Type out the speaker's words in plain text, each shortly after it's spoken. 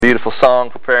beautiful song,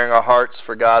 Preparing Our Hearts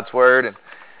for God's Word. And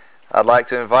I'd like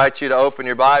to invite you to open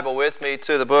your Bible with me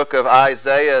to the book of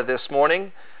Isaiah this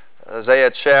morning, Isaiah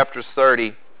chapter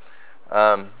 30.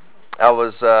 I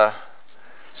was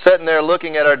sitting there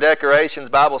looking at our decorations.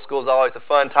 Bible school is always a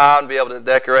fun time to be able to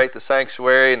decorate the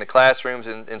sanctuary and the classrooms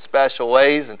in special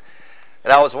ways.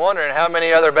 And I was wondering how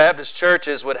many other Baptist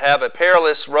churches would have a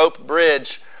perilous rope bridge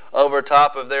over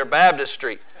top of their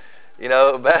baptistry. You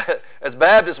know, as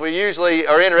Baptists, we usually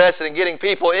are interested in getting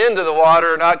people into the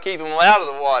water, not keeping them out of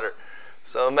the water.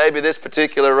 So maybe this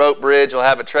particular rope bridge will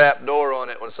have a trap door on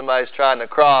it. When somebody's trying to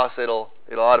cross, it'll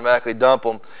automatically dump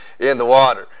them in the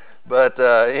water. But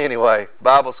anyway,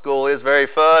 Bible school is very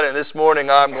fun, and this morning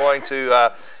I'm going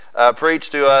to preach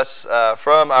to us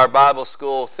from our Bible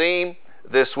school theme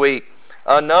this week,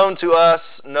 Unknown to Us,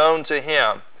 Known to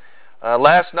Him.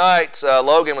 Last night,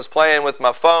 Logan was playing with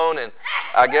my phone, and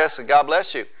I guess, God bless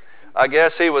you, I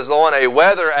guess he was on a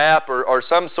weather app or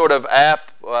some sort of app,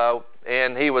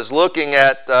 and he was looking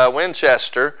at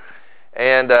Winchester,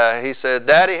 and he said,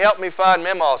 "Daddy, help me find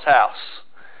Mima's house."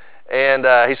 And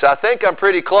he said, "I think I'm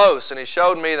pretty close," and he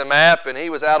showed me the map, and he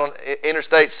was out on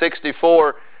Interstate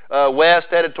 64 west,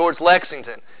 headed towards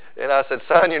Lexington. And I said,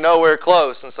 "Son, you're nowhere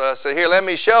close." And so I said, "Here, let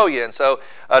me show you." And so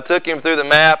I took him through the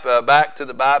map back to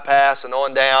the bypass and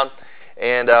on down,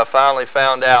 and finally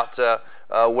found out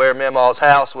where Mima's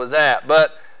house was at.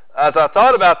 But as I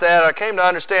thought about that, I came to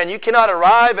understand you cannot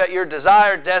arrive at your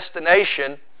desired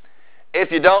destination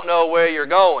if you don't know where you're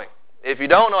going. If you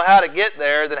don't know how to get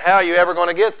there, then how are you ever going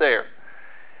to get there?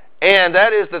 And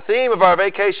that is the theme of our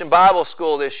Vacation Bible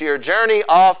School this year, Journey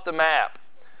Off the Map.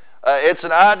 It's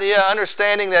an idea,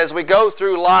 understanding that as we go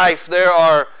through life, there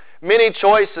are many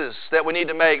choices that we need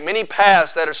to make, many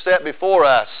paths that are set before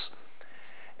us.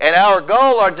 And our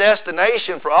goal, our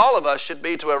destination for all of us should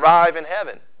be to arrive in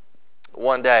heaven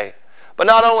one day. But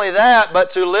not only that,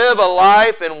 but to live a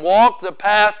life and walk the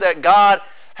path that God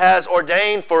has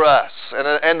ordained for us,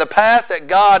 and the path that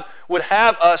God would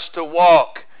have us to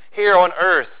walk here on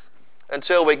earth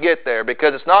until we get there,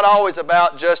 because it's not always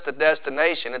about just the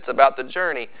destination, it's about the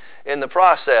journey in the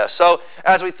process. So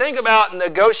as we think about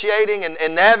negotiating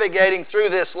and navigating through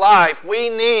this life, we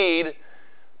need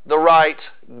the right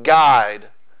guide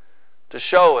to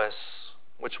show us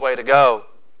which way to go.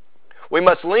 We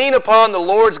must lean upon the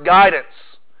Lord's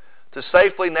guidance to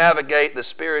safely navigate the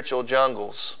spiritual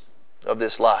jungles of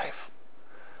this life.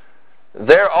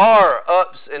 There are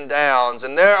ups and downs,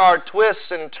 and there are twists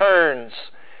and turns,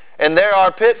 and there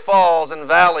are pitfalls and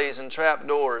valleys and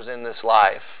trapdoors in this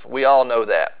life. We all know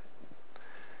that.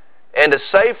 And to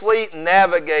safely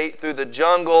navigate through the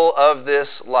jungle of this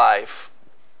life,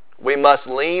 we must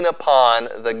lean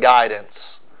upon the guidance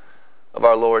of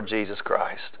our Lord Jesus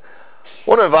Christ. I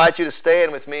want to invite you to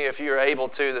stand with me if you're able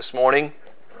to this morning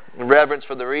in reverence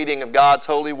for the reading of God's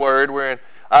holy word. We're in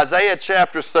Isaiah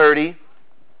chapter 30.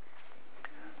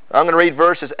 I'm going to read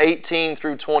verses 18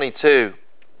 through 22.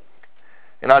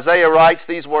 And Isaiah writes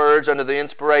these words under the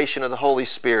inspiration of the Holy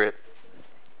Spirit.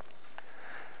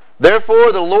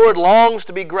 "Therefore the Lord longs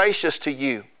to be gracious to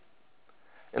you,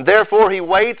 and therefore He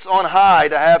waits on high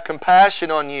to have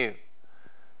compassion on you.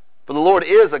 For the Lord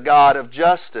is a God of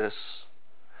justice.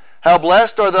 How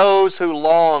blessed are those who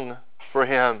long for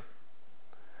Him.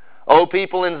 O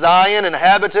people in Zion,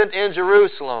 inhabitant in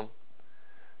Jerusalem,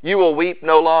 you will weep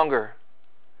no longer.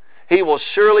 He will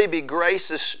surely be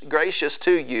gracious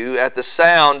to you at the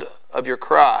sound of your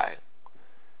cry.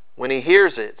 When He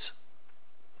hears it,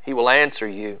 He will answer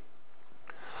you.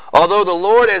 Although the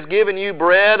Lord has given you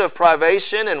bread of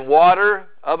privation and water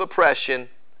of oppression,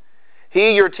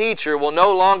 He, your teacher, will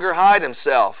no longer hide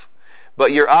Himself,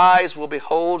 but your eyes will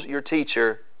behold your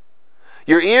teacher.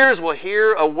 Your ears will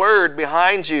hear a word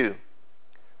behind you.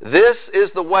 This is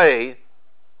the way,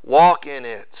 walk in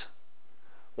it.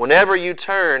 Whenever you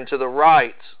turn to the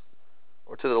right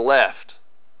or to the left.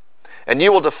 And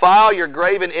you will defile your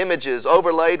graven images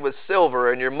overlaid with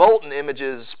silver, and your molten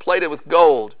images plated with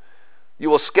gold. You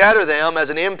will scatter them as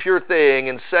an impure thing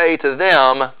and say to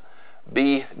them,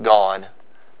 be gone."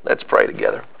 Let's pray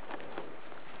together.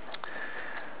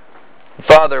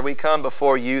 Father, we come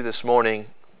before you this morning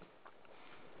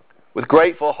with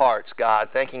grateful hearts, God,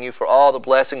 thanking you for all the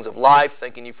blessings of life,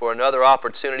 thanking you for another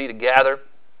opportunity to gather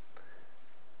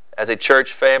as a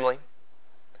church family.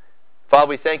 Father,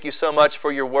 we thank you so much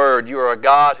for your word. You are a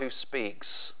God who speaks.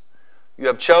 You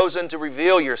have chosen to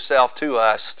reveal yourself to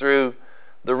us through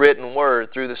the written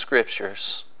word, through the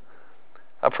Scriptures.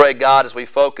 I pray, God, as we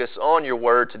focus on your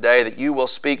word today, that you will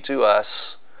speak to us.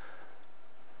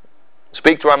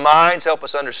 Speak to our minds, help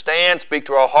us understand. Speak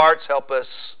to our hearts, help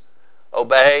us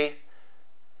obey.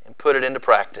 and put it into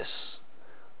practice.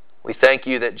 We thank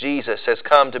you that Jesus has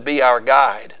come to be our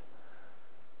guide.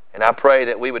 And I pray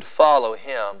that we would follow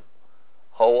Him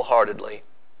wholeheartedly.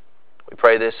 We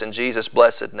pray this in Jesus'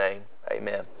 blessed name.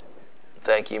 Amen.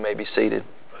 Thank you. You may be seated.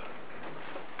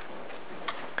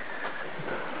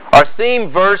 Our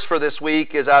theme verse for this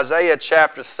week is Isaiah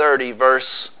chapter 30, verse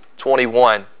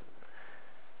 21.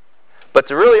 But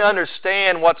to really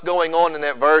understand what's going on in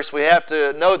that verse, we have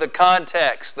to know the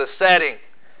context, the setting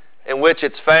in which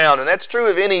it's found. And that's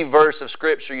true of any verse of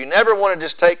Scripture. You never want to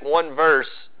just take one verse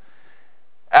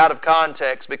out of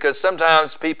context, because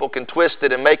sometimes people can twist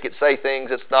it and make it say things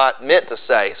it's not meant to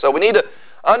say. So we need to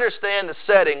understand the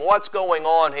setting, what's going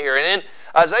on here. And in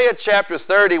Isaiah chapter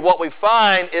 30, what we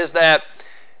find is that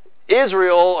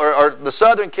Israel, or the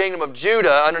southern kingdom of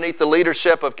Judah, underneath the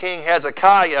leadership of King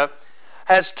Hezekiah,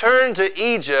 has turned to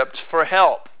Egypt for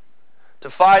help to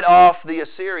fight off the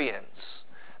Assyrians.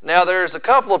 Now, there's a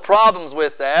couple of problems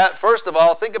with that. First of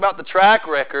all, think about the track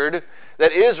record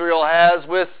that Israel has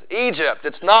with Egypt.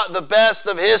 It's not the best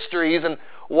of histories, and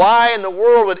why in the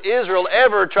world would Israel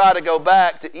ever try to go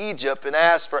back to Egypt and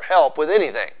ask for help with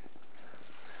anything?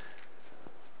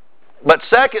 But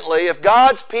secondly, if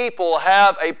God's people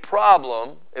have a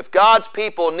problem, if God's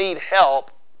people need help,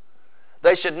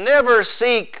 they should never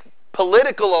seek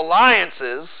political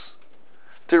alliances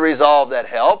to resolve that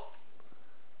help.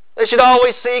 They should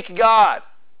always seek God.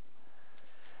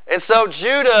 And so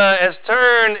Judah has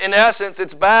turned, in essence,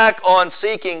 its back on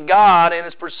seeking God and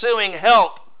is pursuing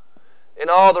help in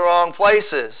all the wrong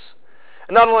places.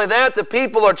 And not only that, the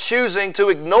people are choosing to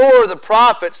ignore the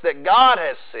prophets that God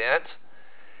has sent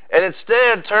and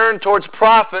instead turn towards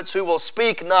prophets who will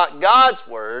speak not God's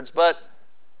words, but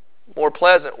more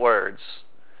pleasant words.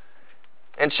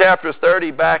 In chapter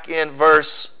 30, back in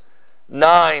verse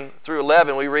 9 through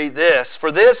 11, we read this: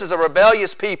 "For this is a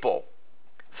rebellious people,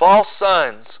 false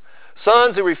sons,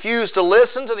 sons who refuse to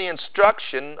listen to the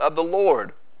instruction of the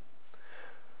Lord,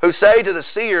 who say to the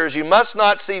seers, 'You must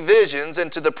not see visions,'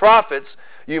 and to the prophets,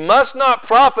 'You must not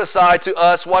prophesy to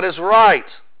us what is right.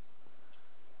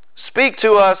 Speak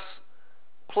to us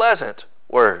pleasant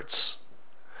words.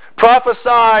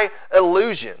 Prophesy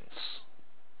illusions.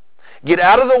 Get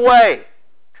out of the way.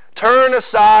 Turn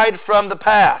aside from the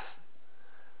path.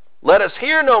 Let us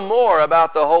hear no more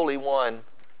about the Holy One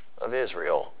of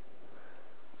Israel.'"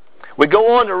 We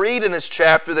go on to read in this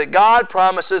chapter that God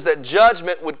promises that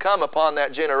judgment would come upon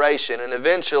that generation, and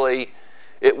eventually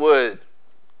it would.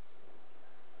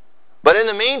 But in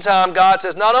the meantime, God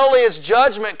says, not only is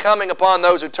judgment coming upon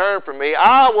those who turn from me,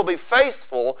 I will be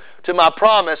faithful to my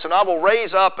promise, and I will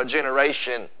raise up a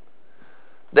generation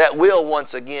that will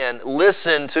once again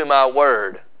listen to my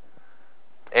word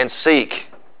and seek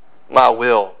my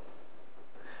will.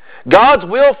 God's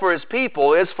will for His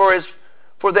people is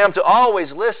for them to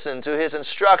always listen to His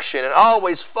instruction and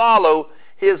always follow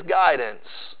His guidance.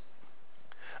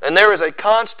 And there is a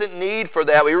constant need for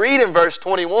that. We read in verse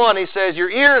 21, He says, "Your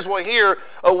ears will hear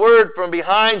a word from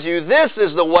behind you. This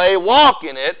is the way, walk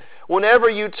in it whenever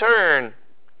you turn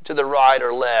to the right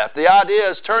or left." The idea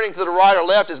is turning to the right or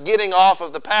left is getting off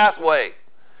of the pathway.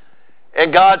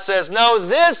 And God says, no,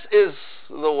 this is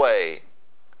the way.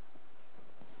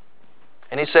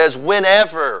 And He says,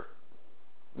 whenever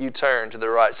you turn to the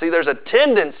right. See, there's a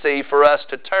tendency for us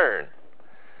to turn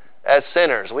as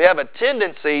sinners. We have a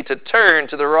tendency to turn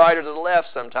to the right or to the left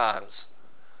sometimes.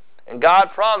 And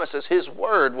God promises His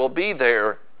word will be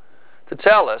there to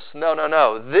tell us,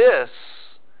 no, this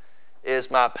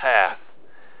is my path,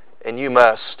 and you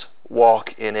must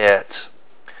walk in it.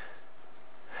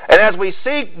 And as we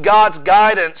seek God's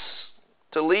guidance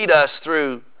to lead us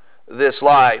through this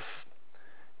life,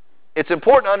 it's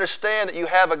important to understand that you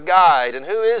have a guide. And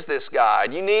who is this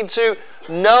guide? You need to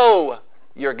know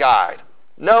your guide.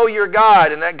 Know your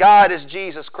guide, and that guide is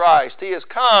Jesus Christ. He has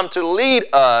come to lead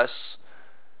us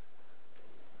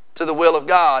to the will of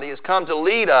God. He has come to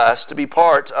lead us to be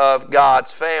part of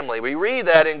God's family. We read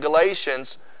that in Galatians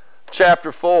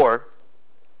chapter 4,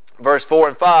 verse 4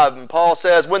 and 5. And Paul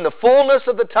says, "When the fullness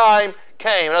of the time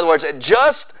came," in other words, at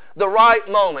just the right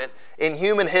moment in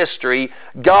human history,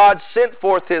 God sent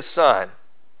forth His Son,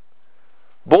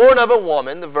 born of a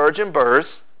woman, the virgin birth,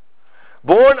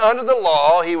 born under the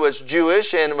law. He was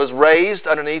Jewish and was raised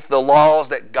underneath the laws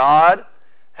that God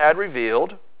had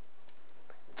revealed,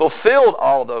 fulfilled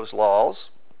all those laws.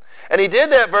 And He did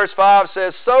that, verse 5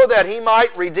 says, so that He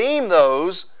might redeem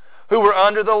those who were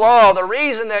under the law. The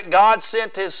reason that God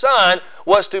sent His Son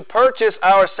was to purchase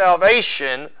our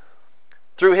salvation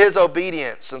through His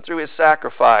obedience and through His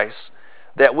sacrifice,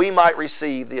 that we might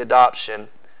receive the adoption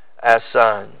as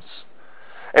sons.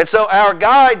 And so our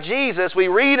guide, Jesus, we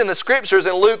read in the Scriptures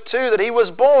in Luke 2 that He was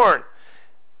born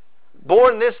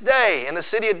this day in the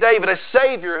city of David, a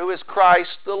Savior who is Christ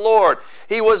the Lord.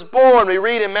 He was born. We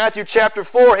read in Matthew chapter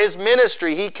 4, His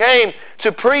ministry. He came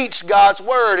to preach God's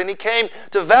Word, and He came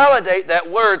to validate that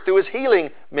Word through His healing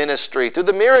ministry, through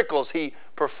the miracles He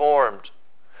performed.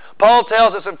 Paul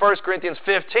tells us in 1 Corinthians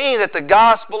 15 that the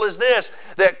gospel is this,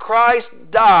 that Christ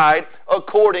died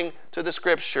according to the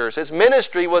Scriptures. His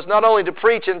ministry was not only to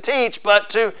preach and teach, but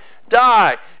to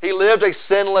die. He lived a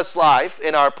sinless life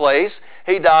in our place.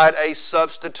 He died a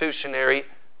substitutionary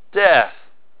death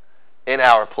in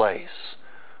our place.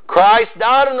 Christ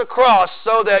died on the cross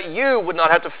so that you would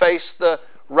not have to face the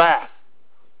wrath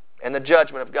and the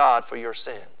judgment of God for your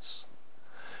sins.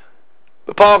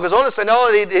 But Paul goes on to say, not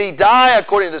only did He die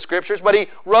according to the Scriptures, but He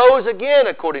rose again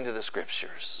according to the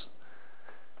Scriptures.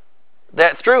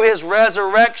 That through His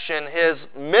resurrection, His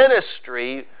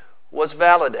ministry was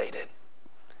validated.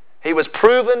 He was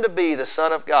proven to be the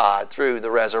Son of God through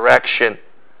the resurrection.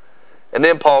 And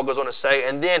then Paul goes on to say,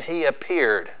 and then He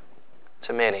appeared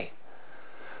to many.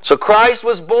 So Christ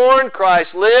was born,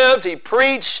 Christ lived, He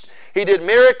preached, He did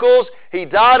miracles, He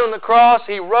died on the cross,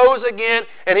 He rose again,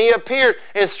 and He appeared.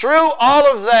 And through all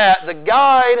of that, the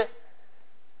guide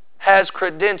has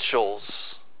credentials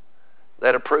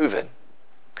that are proven.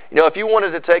 You know, if you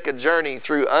wanted to take a journey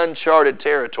through uncharted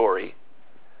territory,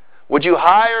 would you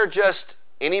hire just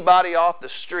anybody off the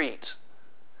street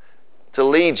to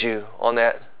lead you on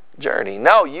that journey?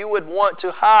 No, you would want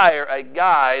to hire a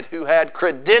guide who had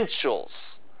credentials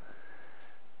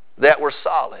that were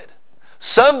solid.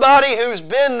 Somebody who's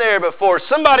been there before.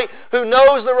 Somebody who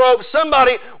knows the ropes.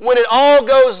 Somebody, when it all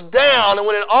goes down and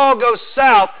when it all goes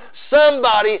south,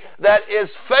 somebody that is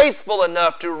faithful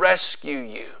enough to rescue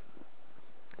you.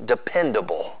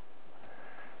 Dependable.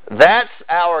 That's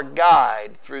our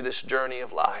guide through this journey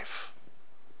of life.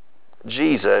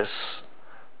 Jesus,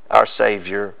 our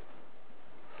Savior.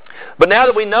 But now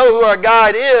that we know who our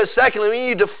guide is, secondly, we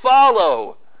need to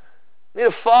follow. You need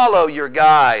to follow your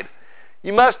guide.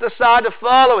 You must decide to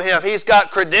follow Him. He's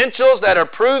got credentials that are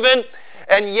proven,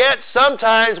 and yet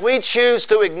sometimes we choose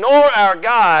to ignore our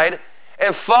guide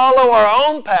and follow our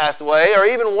own pathway, or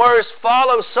even worse,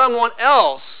 follow someone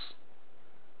else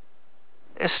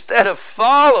instead of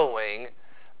following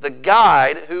the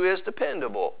guide who is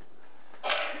dependable.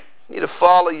 You need to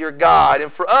follow your guide.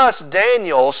 And for us,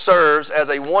 Daniel serves as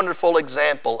a wonderful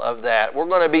example of that. We're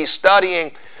going to be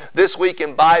studying this week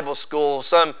in Bible school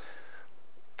some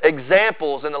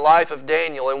examples in the life of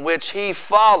Daniel in which he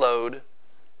followed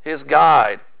his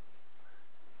guide.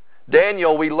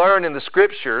 Daniel, we learn in the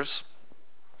Scriptures,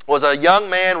 was a young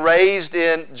man raised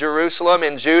in Jerusalem,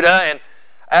 in Judah, and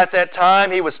at that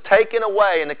time he was taken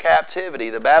away into captivity.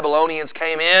 The Babylonians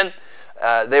came in.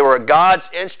 They were God's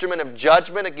instrument of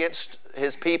judgment against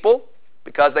His people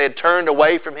because they had turned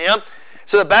away from Him.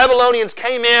 So the Babylonians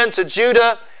came into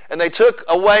Judah and they took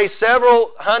away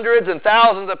several hundreds and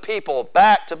thousands of people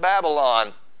back to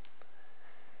Babylon.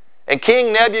 And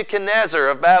King Nebuchadnezzar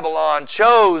of Babylon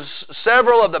chose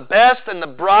several of the best and the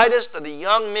brightest of the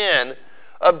young men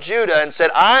of Judah and said,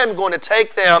 I am going to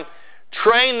take them,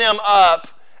 train them up,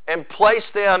 and place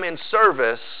them in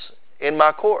service in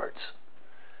my courts.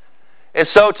 And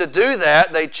so to do that,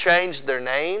 they changed their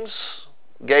names,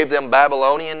 gave them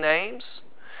Babylonian names.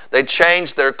 They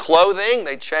changed their clothing.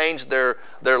 They changed their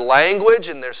language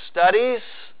and their studies.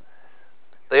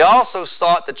 They also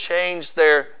sought to change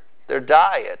their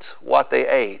diet, what they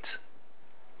ate.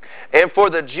 And for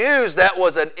the Jews, that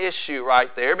was an issue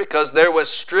right there because there was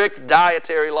strict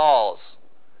dietary laws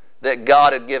that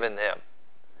God had given them.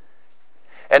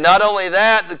 And not only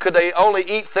that, could they only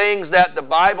eat things that the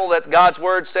Bible, that God's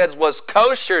Word says was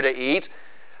kosher to eat.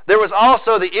 There was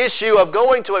also the issue of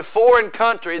going to a foreign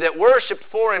country that worshiped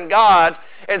foreign gods,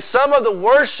 and some of the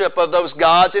worship of those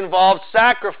gods involved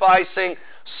sacrificing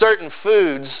certain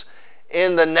foods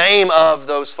in the name of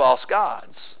those false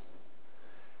gods.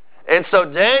 And so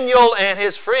Daniel and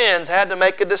his friends had to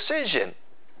make a decision.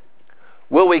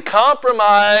 Will we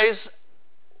compromise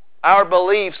our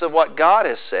beliefs of what God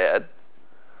has said,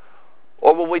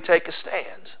 or will we take a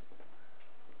stand?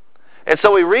 And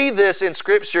so we read this in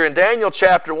Scripture in Daniel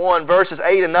chapter 1, verses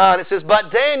 8 and 9. It says,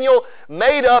 but Daniel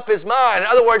made up his mind. In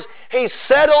other words, he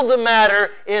settled the matter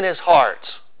in his heart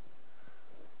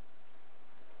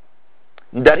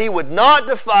that he would not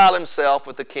defile himself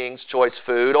with the king's choice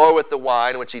food or with the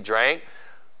wine which he drank.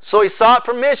 So he sought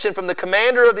permission from the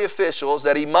commander of the officials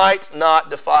that he might not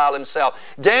defile himself.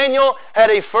 Daniel had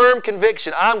a firm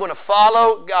conviction. I'm going to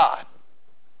follow God.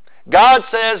 God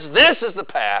says this is the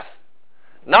path.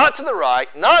 Not to the right,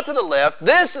 not to the left.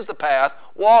 This is the path.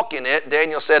 walk in it,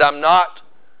 Daniel said, I'm not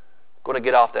going to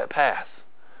get off that path.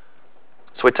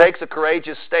 So he takes a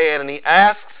courageous stand and he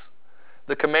asks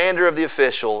the commander of the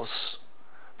officials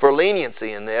for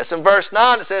leniency in this. In verse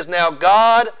 9 it says, Now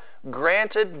God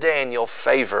granted Daniel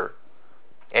favor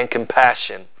and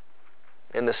compassion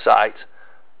in the sight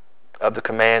of the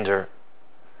commander.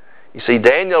 You see,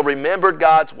 Daniel remembered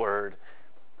God's word,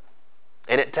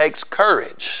 and it takes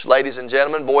courage. Ladies and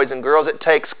gentlemen, boys and girls, it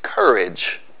takes courage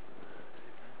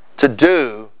to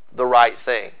do the right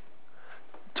thing,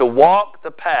 to walk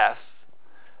the path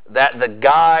that the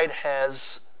guide has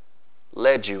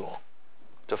led you on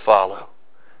to follow.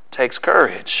 It takes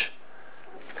courage.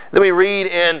 Then we read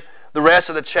in the rest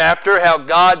of the chapter how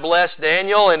God blessed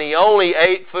Daniel, and he only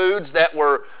ate foods that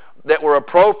were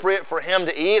appropriate for him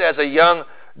to eat as a young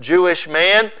Jewish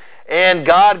man, and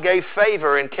God gave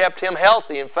favor and kept him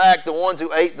healthy. In fact, the ones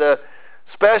who ate the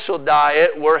special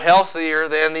diet were healthier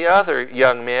than the other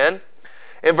young men.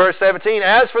 In verse 17,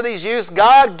 as for these youths,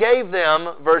 God gave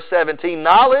them, verse 17,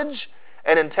 knowledge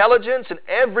and intelligence in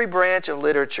every branch of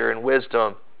literature and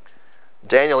wisdom.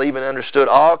 Daniel even understood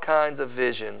all kinds of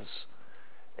visions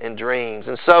and dreams.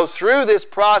 And so through this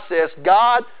process,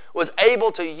 God was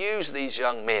able to use these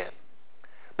young men.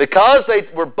 Because they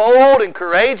were bold and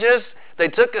courageous, they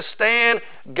took a stand,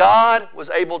 God was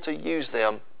able to use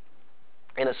them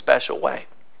in a special way.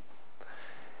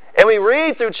 And we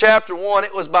read through chapter 1,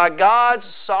 it was by God's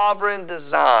sovereign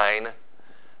design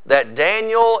that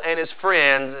Daniel and his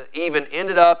friends even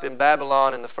ended up in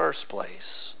Babylon in the first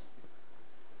place.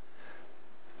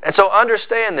 And so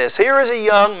understand this. Here is a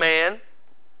young man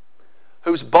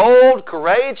who's bold,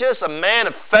 courageous, a man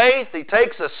of faith. He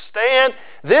takes a stand.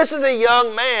 This is a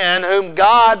young man whom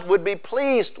God would be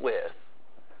pleased with.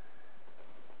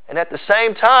 And at the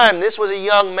same time, this was a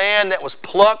young man that was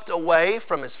plucked away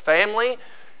from his family,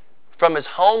 from his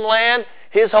homeland.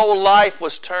 His whole life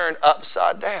was turned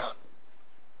upside down.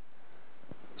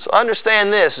 So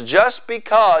understand this. Just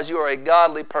because you are a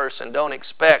godly person, don't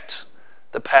expect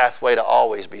the pathway to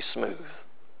always be smooth.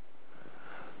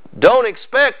 Don't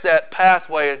expect that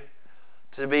pathway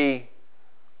to be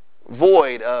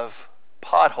void of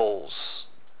potholes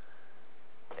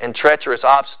and treacherous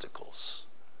obstacles.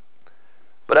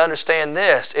 But understand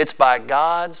this, it's by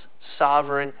God's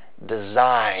sovereign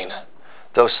design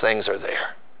those things are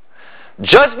there.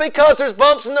 Just because there's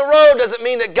bumps in the road doesn't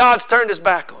mean that God's turned his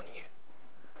back on you.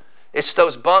 It's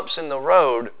those bumps in the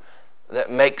road that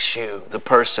makes you the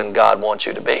person God wants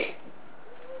you to be.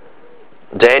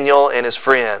 Daniel and his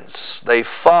friends, they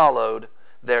followed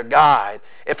their guide.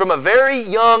 And from a very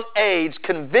young age,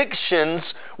 convictions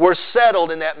were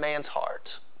settled in that man's heart.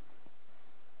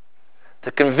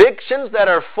 The convictions that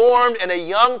are formed in a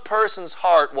young person's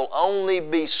heart will only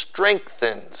be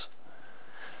strengthened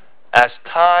as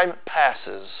time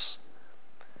passes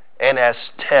and as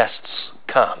tests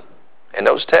come. And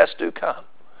those tests do come.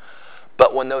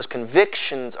 But when those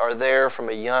convictions are there from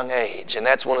a young age, and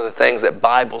that's one of the things that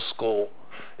Bible school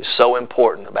is so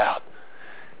important about.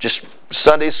 Just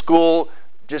Sunday school,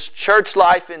 just church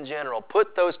life in general.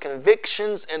 Put those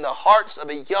convictions in the hearts of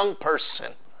a young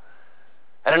person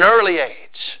at an early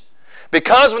age.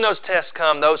 Because when those tests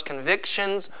come, those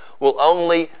convictions will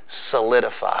only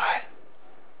solidify.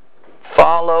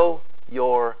 Follow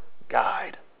your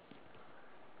guide.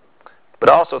 But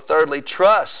also, thirdly,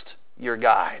 trust your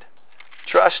guide.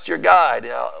 Trust your guide.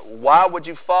 Why would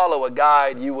you follow a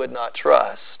guide you would not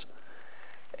trust?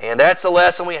 And that's the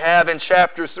lesson we have in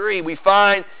chapter 3. We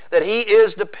find that he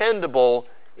is dependable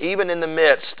even in the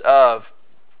midst of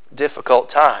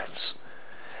difficult times.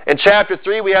 In chapter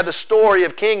 3, we have the story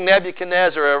of King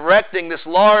Nebuchadnezzar erecting this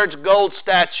large gold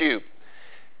statue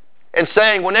and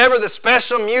saying, whenever the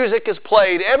special music is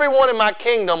played, everyone in my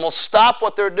kingdom will stop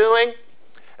what they're doing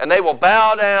and they will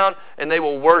bow down and they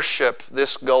will worship this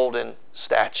golden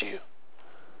statue.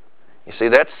 You see,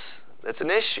 that's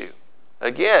an issue.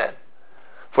 Again,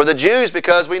 for the Jews,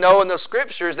 because we know in the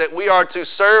Scriptures that we are to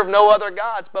serve no other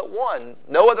gods but one.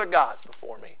 No other gods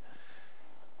before me.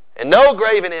 And no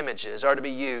graven images are to be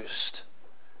used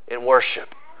in worship.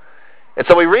 And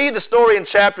so we read the story in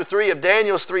chapter 3 of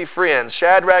Daniel's three friends,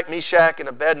 Shadrach, Meshach, and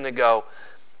Abednego.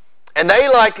 And they,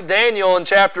 like Daniel in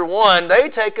chapter 1, they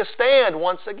take a stand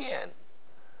once again.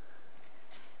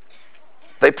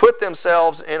 They put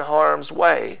themselves in harm's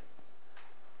way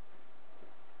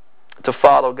to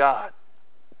follow God.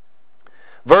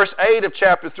 Verse 8 of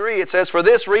chapter 3, it says, For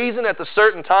this reason, at the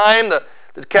certain time,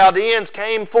 the Chaldeans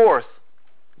came forth,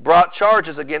 brought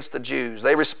charges against the Jews.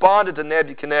 They responded to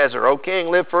Nebuchadnezzar, O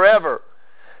king, live forever.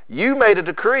 You made a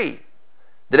decree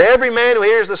that every man who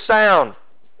hears the sound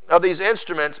of these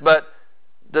instruments, but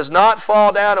does not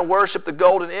fall down and worship the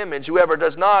golden image, whoever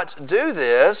does not do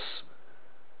this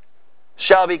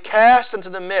shall be cast into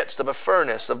the midst of a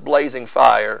furnace of blazing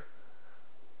fire.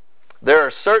 There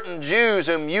are certain Jews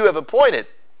whom you have appointed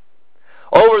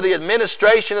over the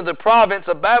administration of the province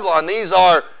of Babylon. These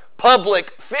are public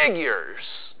figures,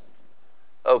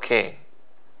 O king.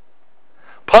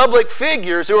 Public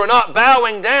figures who are not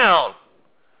bowing down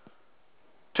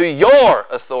to your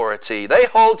authority. They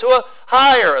hold to a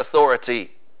higher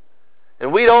authority.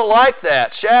 And we don't like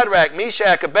that. Shadrach,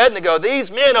 Meshach, Abednego, these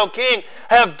men, O king,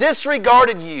 have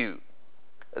disregarded you.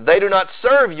 They do not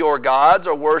serve your gods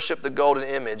or worship the golden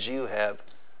image you have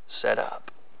set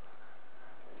up.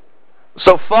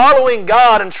 So following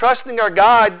God and trusting our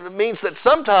God means that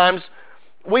sometimes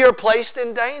we are placed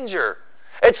in danger.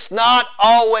 It's not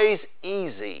always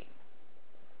easy.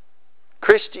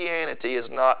 Christianity is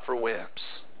not for wimps.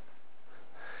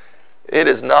 It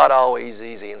is not always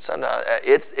easy, and sometimes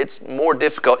it's more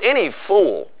difficult. Any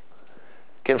fool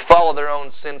can follow their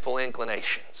own sinful inclinations.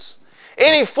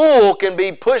 Any fool can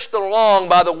be pushed along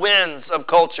by the winds of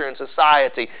culture and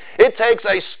society. It takes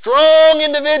a strong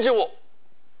individual,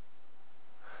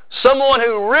 someone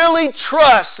who really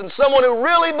trusts and someone who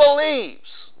really believes,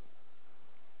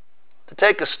 to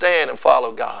take a stand and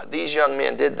follow God. These young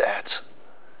men did that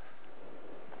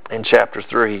in chapter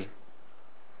 3.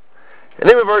 And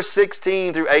then in verse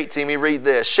 16 through 18 we read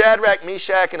this. Shadrach,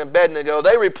 Meshach, and Abednego,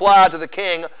 they replied to the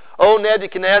king, O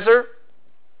Nebuchadnezzar,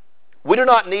 we do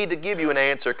not need to give you an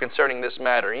answer concerning this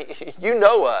matter. You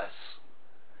know us.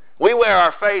 We wear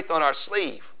our faith on our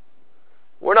sleeve.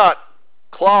 We're not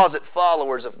closet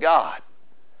followers of God.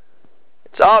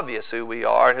 It's obvious who we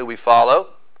are and who we follow.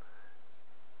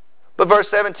 But verse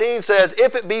 17 says,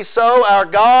 if it be so, our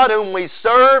God whom we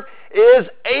serve is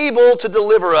able to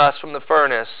deliver us from the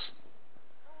furnace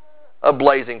of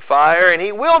blazing fire, and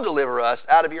He will deliver us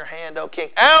out of your hand, O king.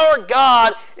 Our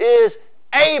God is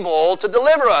able to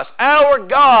deliver us. Our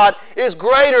God is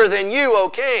greater than you, O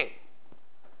king.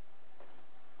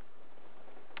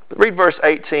 But read verse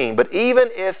 18. But even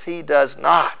if He does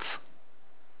not,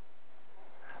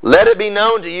 let it be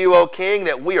known to you, O king,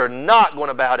 that we are not going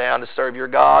to bow down to serve your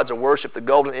gods or worship the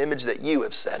golden image that you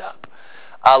have set up.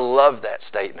 I love that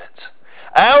statement.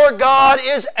 Our God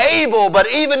is able, but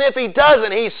even if He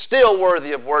doesn't, He's still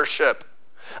worthy of worship.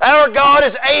 Our God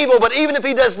is able, but even if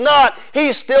He does not,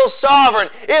 He's still sovereign.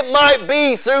 It might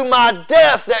be through my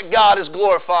death that God is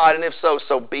glorified, and if so,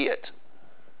 so be it.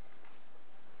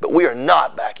 But we are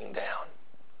not backing down.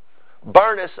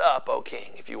 Burn us up, O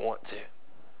king, if you want to.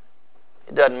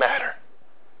 It doesn't matter.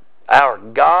 Our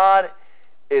God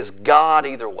is God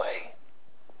either way.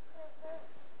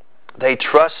 They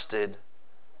trusted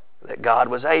that God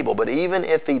was able, but even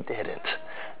if He didn't,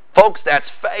 folks, that's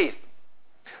faith.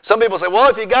 Some people say, well,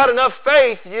 if you got enough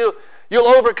faith, you'll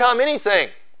overcome anything.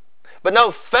 But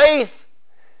no, faith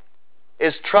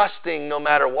is trusting no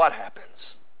matter what happens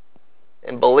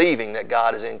and believing that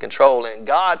God is in control, and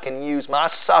God can use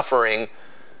my suffering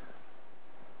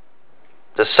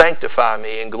to sanctify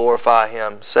me and glorify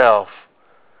Himself.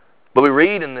 But we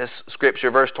read in this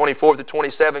scripture, verse 24 to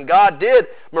 27, God did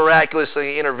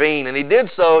miraculously intervene, and He did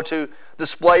so to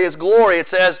display His glory. It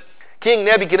says, King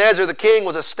Nebuchadnezzar the king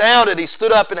was astounded. He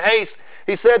stood up in haste.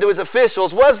 He said to his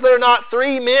officials, was there not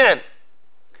 3 men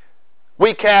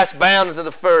we cast bound into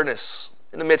the furnace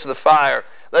in the midst of the fire?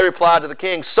 They replied to the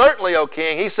king, certainly, O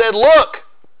king. He said, look,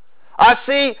 I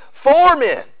see 4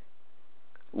 men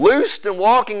loosed and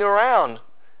walking around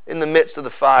in the midst of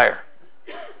the fire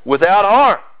without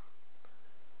harm.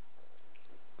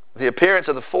 The appearance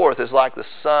of the 4th is like the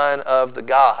son of the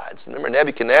gods. Remember,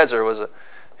 Nebuchadnezzar was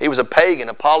a pagan,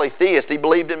 a polytheist. He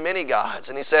believed in many gods.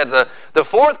 And he said the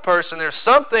 4th person, there's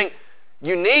something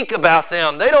unique about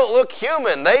them. They don't look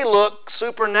human. They look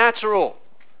supernatural.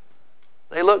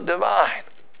 They look divine.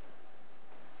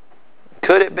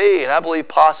 Could it be, and I believe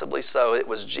possibly so, it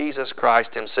was Jesus Christ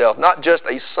Himself. Not just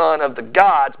a son of the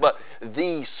gods, but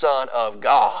the Son of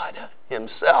God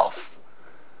Himself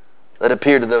that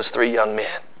appeared to those 3 young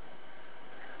men.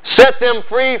 Set them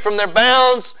free from their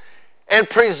bounds and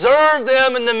preserve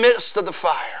them in the midst of the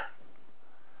fire.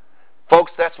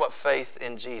 Folks, that's what faith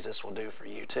in Jesus will do for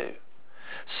you too.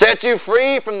 Set you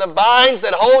free from the binds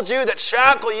that hold you, that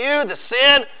shackle you, the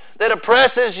sin that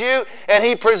oppresses you, and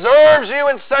He preserves you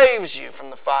and saves you from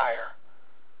the fire,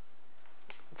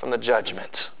 from the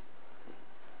judgment.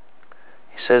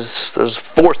 He says there's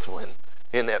a 4th one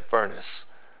in that furnace.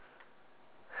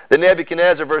 Then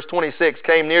Nebuchadnezzar, verse 26,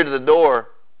 came near to the door,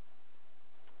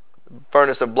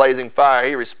 furnace of blazing fire.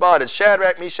 He responded,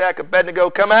 Shadrach, Meshach, Abednego,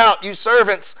 come out, you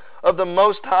servants of the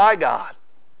Most High God.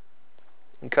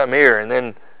 and come here. And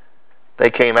then they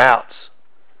came out.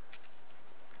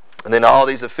 And then all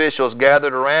these officials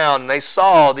gathered around, and they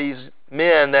saw these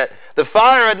men, that the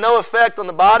fire had no effect on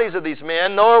the bodies of these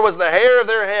men, nor was the hair of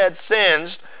their heads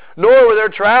singed, nor were their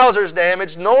trousers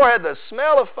damaged, nor had the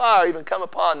smell of fire even come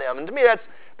upon them. And to me,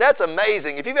 that's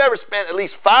amazing. If you've ever spent at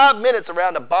least 5 minutes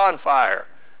around a bonfire,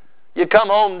 you come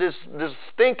home just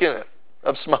stinking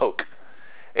of smoke.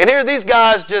 And here these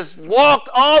guys just walked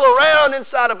all around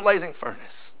inside a blazing furnace.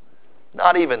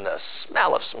 Not even the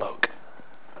smell of smoke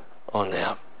on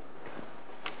them.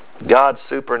 God's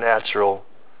supernatural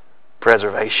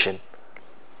preservation.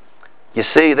 You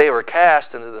see, they were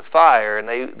cast into the fire, and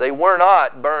they were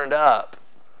not burned up.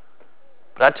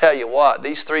 But I tell you what,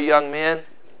 these 3 young men,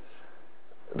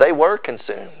 they were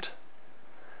consumed.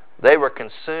 They were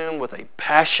consumed with a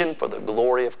passion for the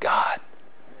glory of God.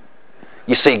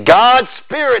 You see, God's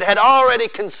Spirit had already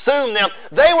consumed them.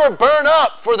 They were burned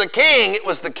up for the King. It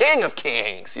was the King of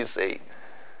Kings, you see,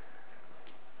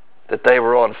 that they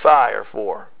were on fire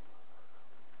for.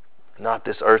 Not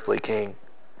this earthly king.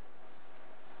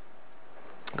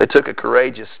 They took a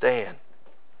courageous stand.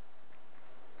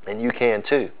 And you can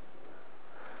too.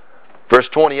 Verse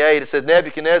 28, it says,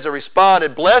 Nebuchadnezzar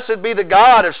responded, Blessed be the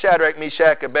God of Shadrach,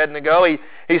 Meshach, and Abednego.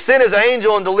 He sent his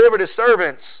angel and delivered his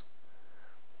servants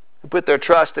who put their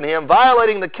trust in him,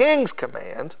 violating the king's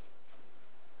command,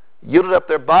 yielded up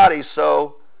their bodies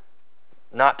so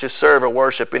not to serve or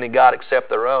worship any god except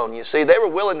their own. You see, they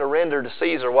were willing to render to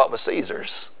Caesar what was Caesar's.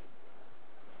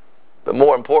 But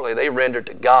more importantly, they rendered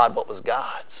to God what was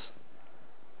God's.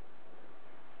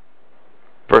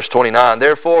 Verse 29,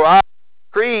 Therefore I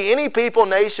decree any people,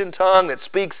 nation, tongue that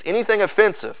speaks anything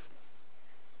offensive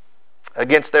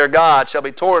against their God shall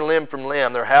be torn limb from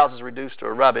limb, their houses reduced to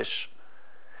a rubbish.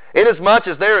 Inasmuch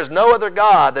as there is no other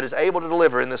God that is able to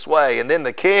deliver in this way. And then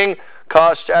the king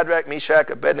caused Shadrach, Meshach,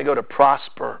 and Abednego to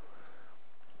prosper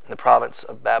in the province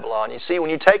of Babylon. You see,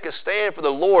 when you take a stand for the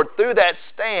Lord, through that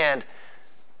stand,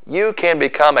 you can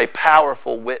become a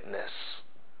powerful witness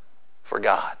for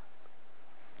God.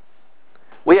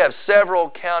 We have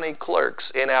several county clerks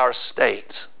in our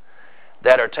state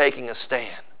that are taking a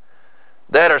stand,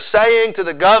 that are saying to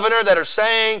the governor, that are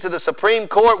saying to the Supreme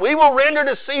Court, we will render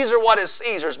to Caesar what is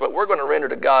Caesar's, but we're going to render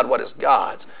to God what is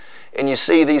God's. And you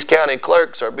see, these county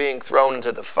clerks are being thrown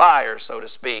into the fire, so to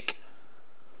speak,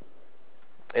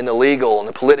 in the legal and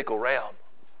the political realm.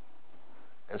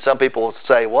 And some people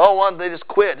say, well, why don't they just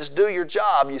quit? Just do your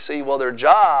job. You see, well, their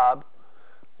job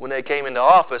when they came into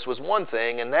office was one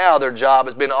thing, and now their job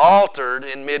has been altered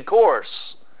in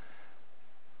mid-course.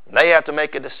 They have to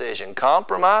make a decision.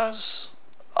 Compromise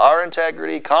our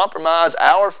integrity, compromise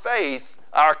our faith,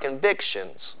 our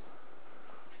convictions,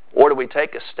 or do we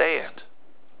take a stand?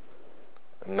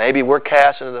 Maybe we're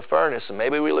cast into the furnace, and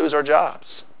maybe we lose our jobs.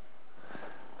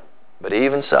 But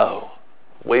even so,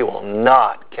 we will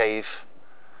not cave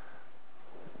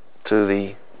to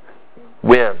the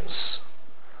whims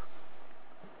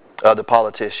of the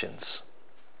politicians.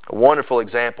 A wonderful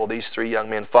example these 3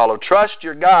 young men follow. Trust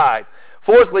your guide.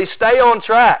 Fourthly, stay on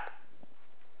track.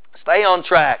 Stay on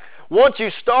track. Once you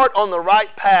start on the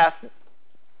right path,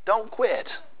 don't quit.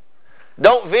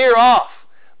 Don't veer off,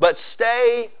 but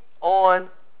stay on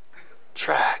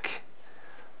track.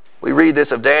 We read this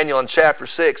of Daniel in chapter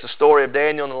 6, the story of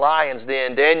Daniel in the lion's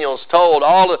den. Daniel's told,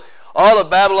 all of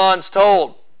Babylon's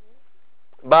told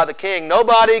by the king,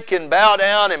 nobody can bow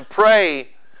down and pray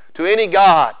to any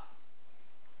god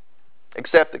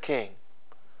except the king.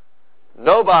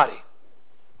 Nobody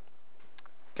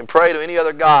can pray to any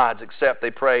other gods except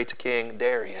they pray to King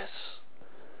Darius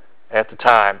at the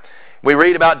time. We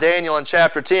read about Daniel in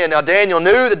chapter 10. Now Daniel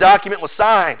knew the document was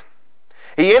signed.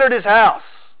 He entered his house,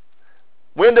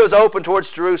 windows open towards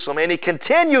Jerusalem, and he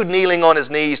continued kneeling on his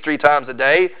knees 3 times a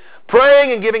day,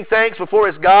 praying and giving thanks before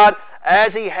his God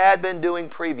as he had been doing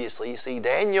previously. You see,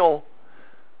 Daniel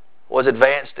was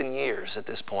advanced in years at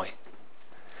this point.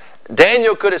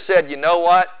 Daniel could have said, you know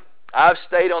what? I've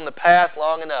stayed on the path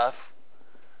long enough.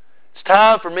 It's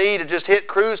time for me to just hit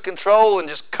cruise control and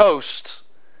just coast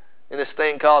in this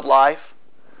thing called life.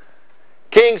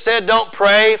 King said, don't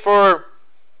pray for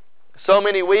so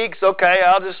many weeks. Okay,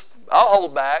 I'll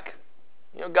hold back.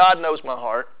 You know, God knows my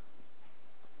heart.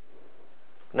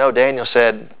 No, Daniel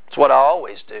said, it's what I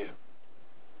always do.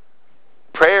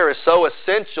 Prayer is so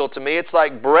essential to me, it's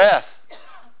like breath.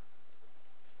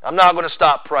 I'm not going to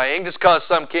stop praying just because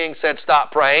some king said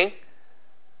stop praying.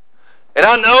 And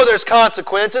I know there's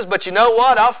consequences, but you know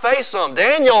what? I'll face them.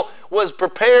 Daniel was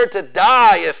prepared to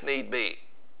die if need be.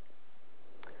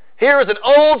 Here is an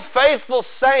old faithful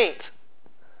saint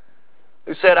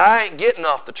who said, I ain't getting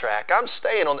off the track.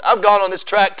 I've gone on this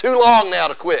track too long now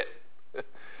to quit.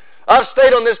 I've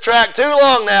stayed on this track too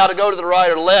long now to go to the right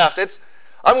or the left.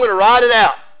 I'm going to ride it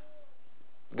out.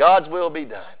 God's will be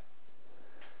done.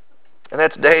 And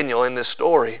that's Daniel in this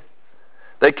story.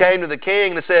 They came to the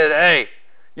king and said, hey,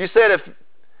 you said if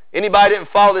anybody didn't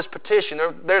follow this petition,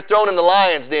 they're thrown in the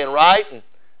lion's den, right? And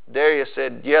Darius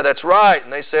said, yeah, that's right.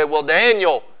 And they said, well,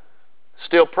 Daniel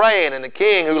still praying. And the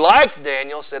king, who liked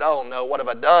Daniel, said, oh no, what have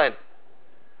I done?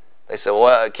 They said,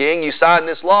 well, king, you signed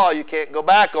this law. You can't go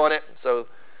back on it. So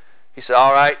he said,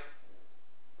 all right,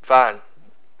 fine.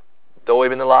 Throw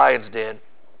him in the lion's den.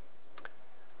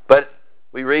 But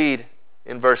we read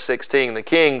in verse 16, the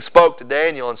king spoke to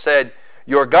Daniel and said,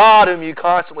 your God whom you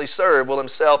constantly serve will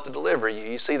himself to deliver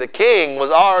you. You see, the king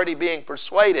was already being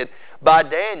persuaded by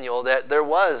Daniel that there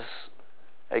was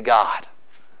a God,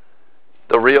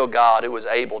 the real God who was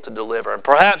able to deliver. And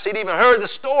perhaps he'd even heard the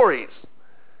stories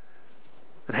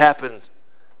that happened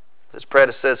to his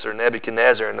predecessor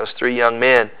Nebuchadnezzar and those three young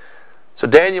men. So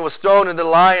Daniel was thrown into the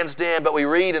lion's den, but we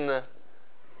read in the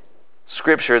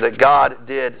Scripture that God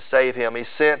did save him. He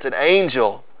sent an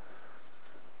angel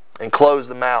and closed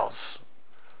the mouths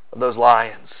of those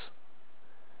lions.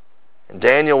 And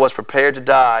Daniel was prepared to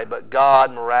die, but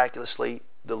God miraculously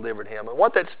delivered him. And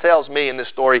what that tells me in this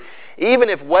story, even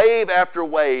if wave after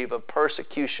wave of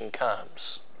persecution comes,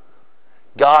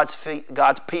 God's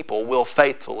people will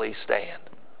faithfully stand.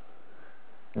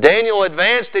 Daniel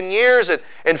advanced in years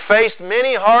and faced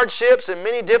many hardships and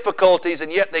many difficulties,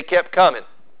 and yet they kept coming.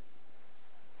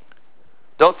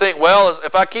 Don't think, well,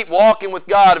 if I keep walking with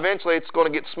God, eventually it's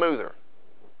going to get smoother.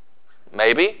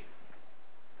 Maybe.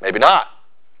 Maybe not.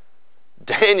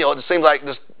 Daniel, it seems like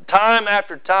just time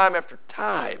after time after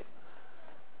time,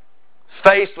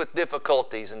 faced with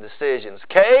difficulties and decisions.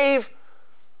 Cave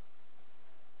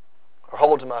or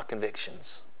hold to my convictions.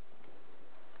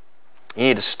 You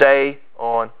need to stay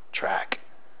on track.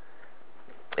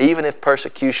 Even if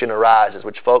persecution arises,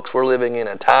 which, folks, we're living in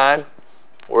a time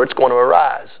where it's going to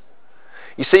arise.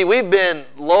 You see, we've been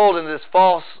lulled into this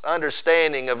false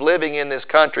understanding of living in this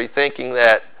country thinking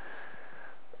that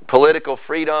political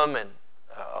freedom and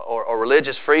or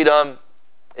religious freedom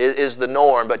is the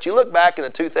norm. But you look back in the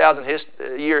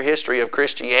 2,000-year history of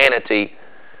Christianity,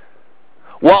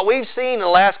 what we've seen in the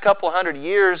last couple of hundred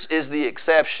years is the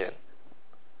exception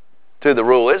to the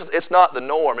rule. It's not the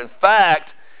norm. In fact,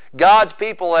 God's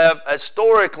people have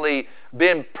historically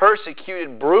been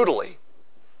persecuted brutally.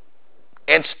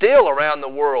 And still around the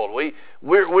world,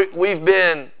 we've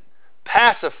been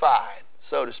pacified,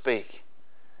 so to speak,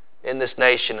 in this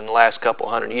nation in the last couple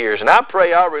hundred years. And I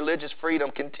pray our religious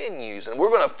freedom continues, and we're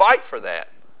going to fight for that.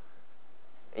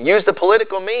 And use the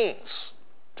political means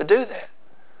to do that.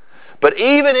 But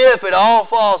even if it all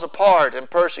falls apart and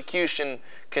persecution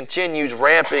continues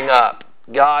ramping up,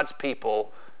 God's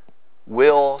people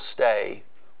will stay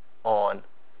on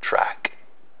track.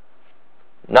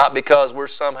 Not because we're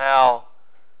somehow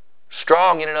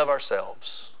strong in and of ourselves,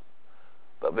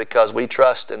 but because we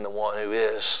trust in the one who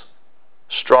is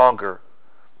stronger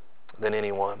than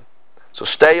anyone. So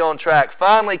stay on track.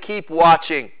 Finally, keep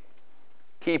watching.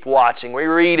 Keep watching. We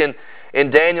read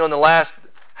in Daniel in the last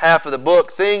half of the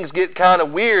book, things get kind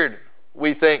of weird,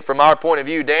 we think, from our point of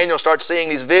view. Daniel starts seeing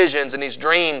these visions and these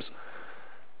dreams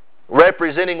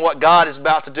representing what God is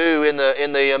about to do in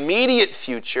the immediate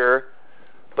future,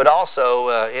 but also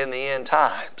in the end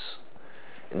times.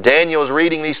 And Daniel is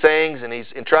reading these things, and he's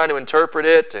trying to interpret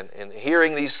it, and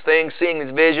hearing these things, seeing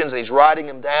these visions, and he's writing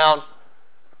them down.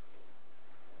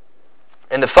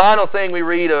 And the final thing we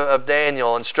read of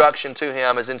Daniel, instruction to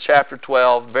him, is in chapter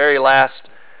 12, very last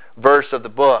verse of the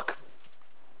book.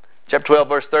 Chapter 12,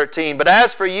 verse 13. But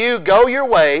as for you, go your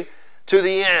way to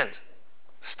the end.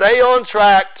 Stay on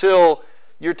track till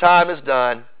your time is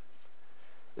done.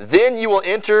 Then you will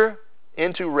enter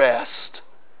into rest.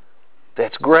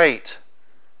 That's great.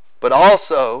 But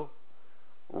also,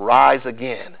 rise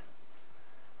again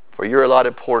for your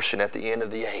allotted portion at the end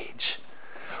of the age.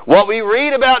 What we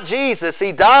read about Jesus,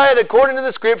 He died according to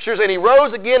the Scriptures and He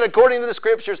rose again according to the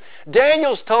Scriptures.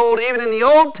 Daniel's told even in the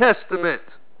Old Testament,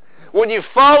 when you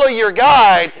follow your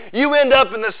guide, you end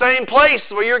up in the same place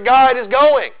where your guide is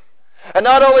going. And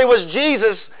not only was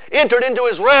Jesus entered into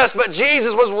His rest, but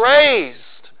Jesus was raised.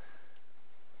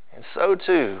 And so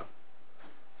too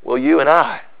will you and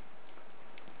I.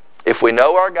 If we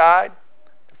know our guide,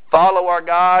 follow our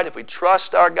guide, if we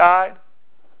trust our guide,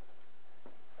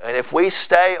 and if we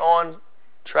stay on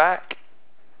track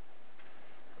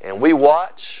and we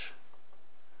watch,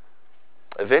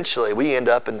 eventually we end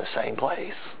up in the same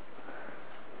place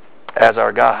as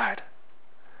our guide.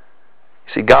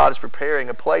 See, God is preparing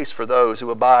a place for those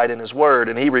who abide in His Word,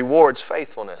 and He rewards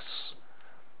faithfulness.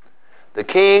 The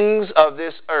kings of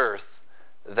this earth,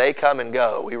 they come and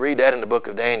go. We read that in the book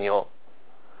of Daniel.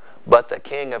 But the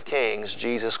King of Kings,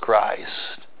 Jesus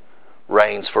Christ,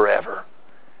 reigns forever.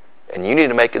 And you need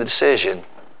to make a decision.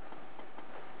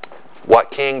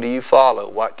 What king do you follow?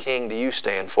 What king do you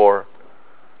stand for?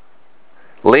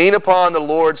 Lean upon the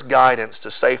Lord's guidance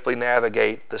to safely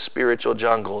navigate the spiritual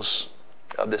jungles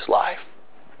of this life.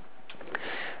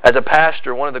 As a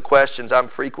pastor, one of the questions I'm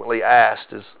frequently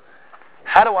asked is,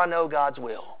 how do I know God's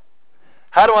will?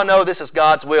 How do I know this is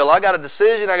God's will? I got a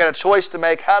decision, I got a choice to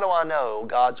make. How do I know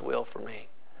God's will for me?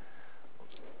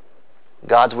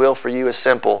 God's will for you is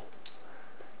simple.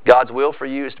 God's will for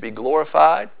you is to be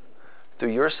glorified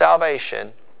through your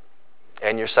salvation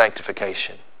and your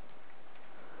sanctification.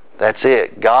 That's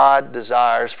it. God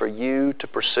desires for you to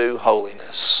pursue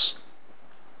holiness.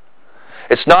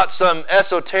 It's not some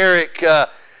esoteric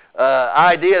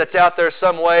idea that's out there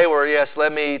some way where, yes,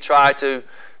 let me try to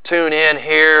tune in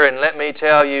here and let me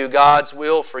tell you God's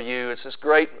will for you. It's this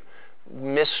great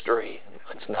mystery.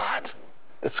 It's not.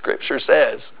 The Scripture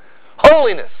says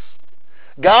holiness.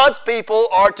 God's people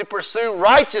are to pursue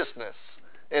righteousness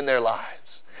in their lives.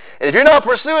 And if you're not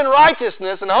pursuing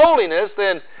righteousness and holiness,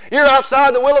 then you're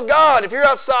outside the will of God. If you're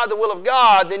outside the will of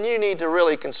God, then you need to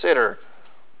really consider,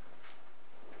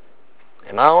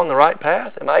 am I on the right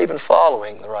path? Am I even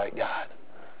following the right God?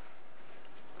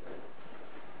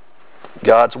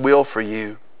 God's will for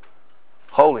you,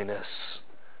 holiness.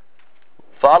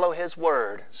 Follow His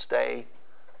Word. Stay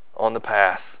on the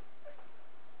path.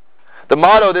 The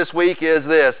motto this week is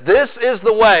this: this is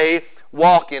the way,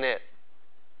 walk in it.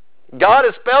 God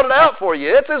has spelled it out for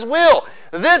you. It's His will.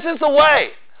 This is the way.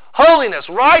 Holiness,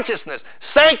 righteousness,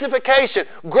 sanctification,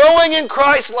 growing in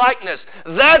Christ's likeness.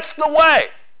 That's the way.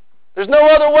 There's no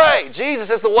other way. Jesus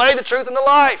is the way, the truth, and the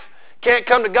life. Can't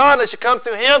come to God unless you come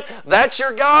through Him. That's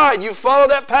your guide. You follow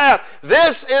that path.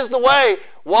 This is the way.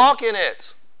 Walk in it.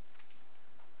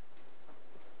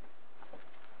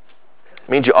 It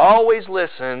means you always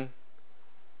listen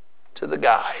to the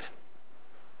guide.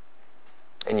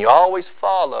 And you always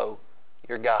follow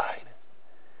your guide.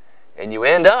 And you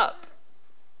end up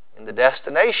in the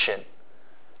destination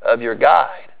of your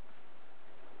guide.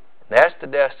 And that's the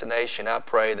destination I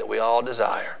pray that we all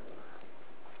desire.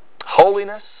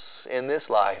 Holiness in this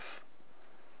life,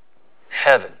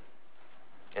 heaven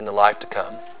in the life to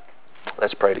come.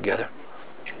 Let's pray together.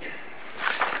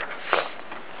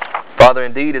 Father,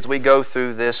 indeed, as we go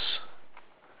through this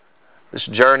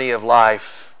journey of life,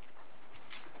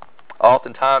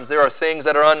 oftentimes there are things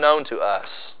that are unknown to us.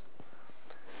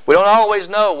 We don't always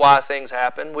know why things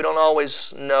happen. We don't always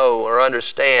know or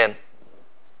understand.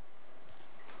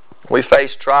 We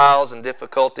face trials and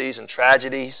difficulties and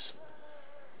tragedies.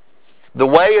 The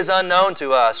way is unknown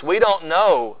to us. We don't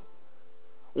know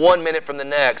 1 minute from the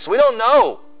next. We don't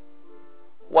know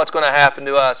what's going to happen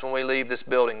to us when we leave this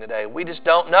building today. We just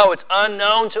don't know. It's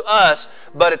unknown to us,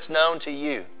 but it's known to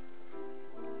you.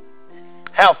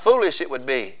 How foolish it would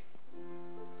be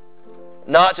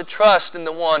not to trust in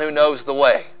the one who knows the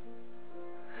way.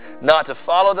 Not to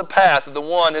follow the path of the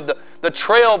one, the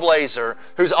trailblazer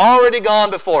who's already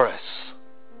gone before us.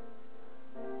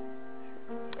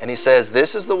 And He says, this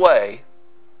is the way,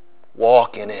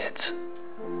 walk in it.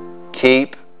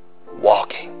 Keep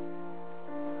walking.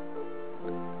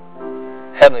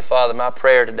 Heavenly Father, my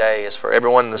prayer today is for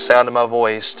everyone in the sound of my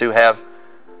voice to have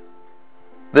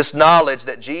this knowledge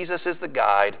that Jesus is the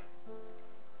guide,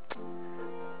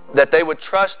 that they would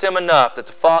trust Him enough,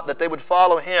 that they would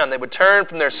follow Him, they would turn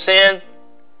from their sin,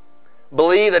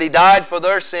 believe that He died for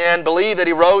their sin, believe that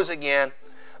He rose again,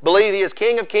 believe He is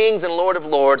King of Kings and Lord of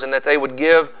Lords, and that they would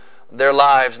give their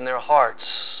lives and their hearts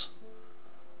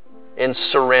in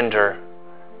surrender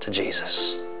to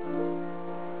Jesus.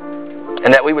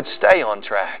 And that we would stay on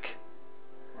track.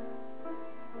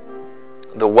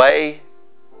 The way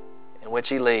in which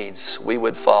He leads, we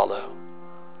would follow.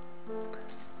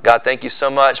 God, thank You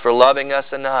so much for loving us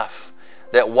enough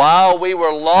that while we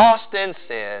were lost in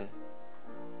sin,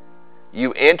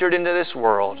 You entered into this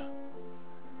world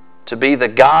to be the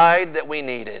guide that we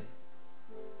needed,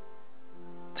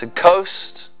 to coast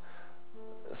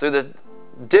through the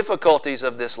difficulties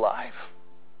of this life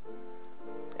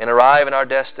and arrive in our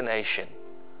destination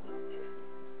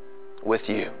with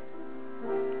You.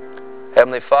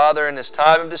 Heavenly Father, in this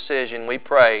time of decision, we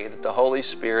pray that the Holy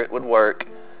Spirit would work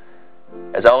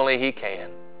as only He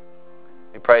can.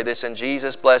 We pray this in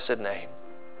Jesus' blessed name.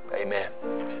 Amen.